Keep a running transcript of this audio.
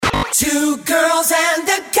Two girls and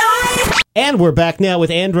a guy. And we're back now with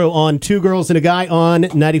Andrew on Two Girls and a Guy on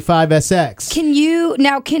 95SX.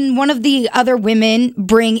 Can one of the other women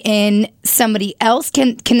bring in somebody else?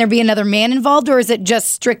 Can there be another man involved, or is it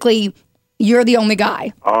just strictly you're the only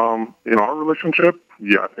guy? In our relationship,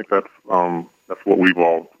 yeah, I think that's what we've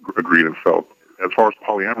all agreed and felt. As far as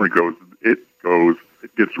polyamory goes,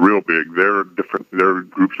 it gets real big. There are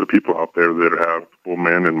groups of people out there that have multiple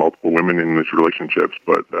men and multiple women in these relationships,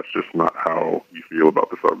 but that's just not how we feel about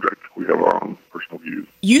the subject. We have our own personal views.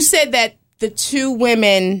 You said that the two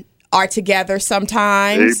women are together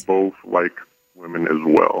sometimes. They both like women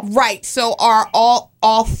as well. Right. So are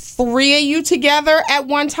all three of you together at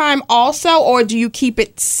one time also, or do you keep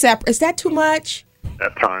it separate? Is that too much?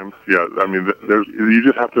 At times, yeah. I mean, you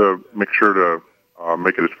just have to make sure to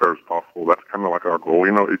make it as fair as possible. That's kind of like our goal.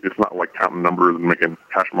 It's not like counting numbers and making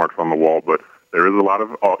hash marks on the wall, but there is a lot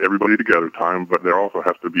of everybody together time, but there also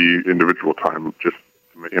has to be individual time just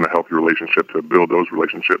in a healthy relationship to build those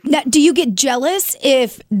relationships. Now, do you get jealous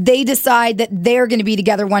if they decide that they're going to be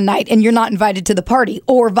together one night and you're not invited to the party,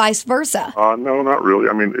 or vice versa? No, not really.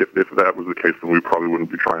 I mean, if that was the case, then we probably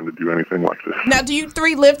wouldn't be trying to do anything like this. Now, do you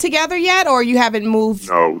three live together yet, or you haven't moved?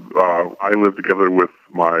 No, I live together with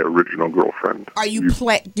my original girlfriend. Are you?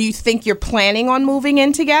 Do you think you're planning on moving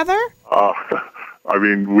in together? I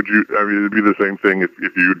mean, it'd be the same thing if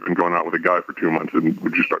you'd been going out with a guy for 2 months, and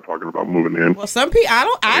would you start talking about moving in? Well, some people,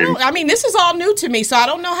 I mean, this is all new to me, so I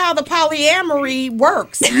don't know how the polyamory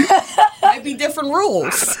works. Might be different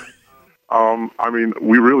rules. I mean,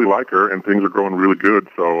 we really like her, and things are growing really good,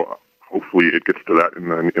 so hopefully it gets to that in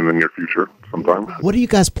the near future sometime. What are you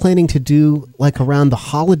guys planning to do, like, around the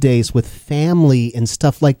holidays with family and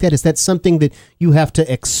stuff like that? Is that something that you have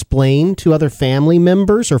to explain to other family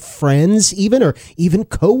members or friends or even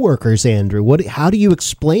coworkers, Andrew? How do you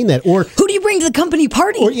explain that? Or who do you bring to the company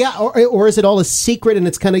party? Or is it all a secret and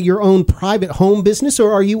it's kind of your own private home business,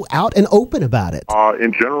 or are you out and open about it?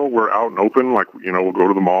 In general, we're out and open. Like, we'll go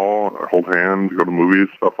to the mall, hold hands, go to movies,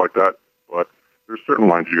 stuff like that. But there's certain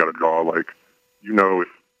lines you got to draw, like, if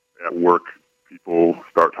at work people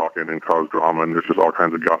start talking and cause drama, and there's just all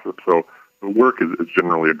kinds of gossip. So the work is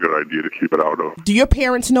generally a good idea to keep it out of. Do your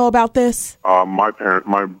parents know about this? My parents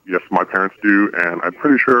do, and I'm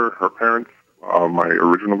pretty sure her parents, my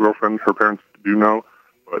original girlfriend, her parents do know,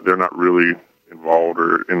 but they're not really involved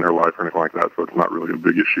or in her life or anything like that, so it's not really a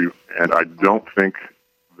big issue. And I don't think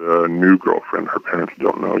the new girlfriend, her parents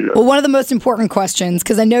don't know yet. Well, one of the most important questions,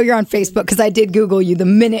 because I know you're on Facebook, because I did Google you the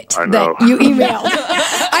minute that you emailed.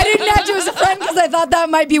 I didn't add you as a friend because I thought that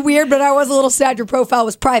might be weird, but I was a little sad your profile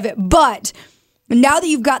was private. But now that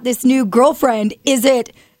you've got this new girlfriend, is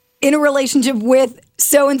it in a relationship with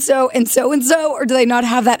so-and-so and so-and-so, or do they not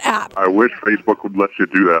have that app? I wish Facebook would let you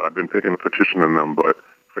do that. I've been taking a petition in them, but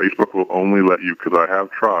Facebook will only let you, because I have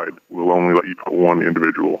tried, will only let you put one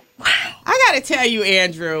individual. I got to tell you,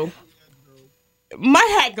 Andrew,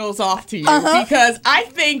 my hat goes off to you because I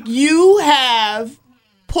think you have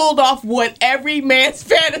pulled off what every man's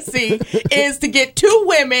fantasy is, to get two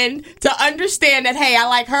women to understand that, hey, I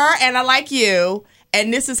like her and I like you,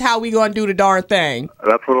 and this is how we going to do the darn thing.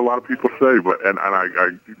 That's what a lot of people say, but and I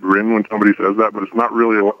grin when somebody says that, but it's not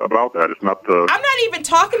really about that. It's not the... I'm not even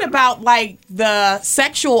talking about, like, the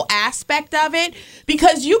sexual aspect of it,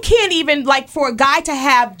 because you can't even, like, for a guy to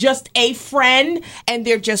have just a friend, and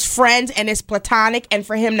they're just friends, and it's platonic, and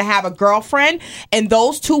for him to have a girlfriend, and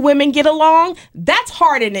those two women get along, that's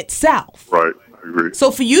hard in itself. Right, I agree. So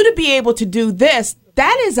for you to be able to do this,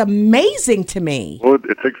 that is amazing to me. Well,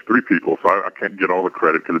 it takes three people, so I can't get all the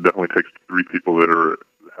credit, because it definitely takes three people that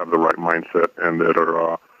have the right mindset and that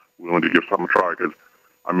are willing to give something a try. Because,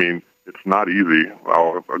 I mean, it's not easy.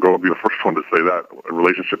 I'll be the first one to say that. A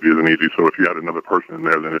relationship isn't easy, so if you had another person in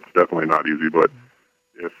there, then it's definitely not easy. But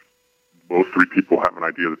if both three people have an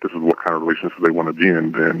idea that this is what kind of relationship they want to be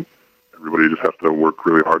in, then everybody just has to work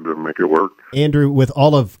really hard to make it work. Andrew, with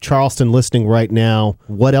all of Charleston listening right now,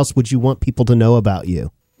 what else would you want people to know about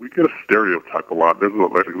you? We get a stereotype a lot. There's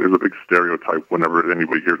a big stereotype whenever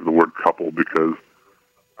anybody hears the word couple, because,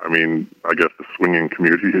 I mean, I guess the swinging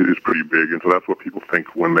community is pretty big, and so that's what people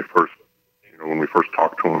think when we first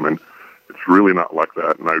talk to them, and it's really not like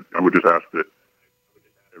that. And I would just ask that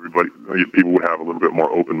people would have a little bit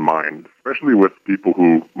more open mind, especially with people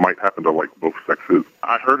who might happen to like both sexes.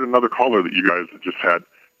 I heard another caller that you guys just had,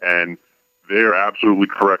 and they're absolutely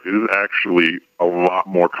correct. It is actually a lot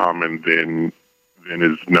more common than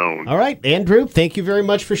is known. All right, Andrew, thank you very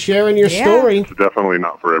much for sharing your story. It's definitely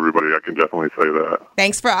not for everybody. I can definitely say that.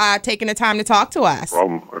 Thanks for taking the time to talk to us. No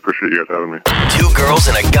problem. I appreciate you guys having me. Two girls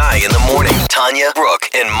and a guy in the morning. Tanya, Brooke,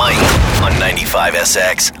 and Mike on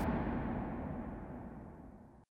 95SX.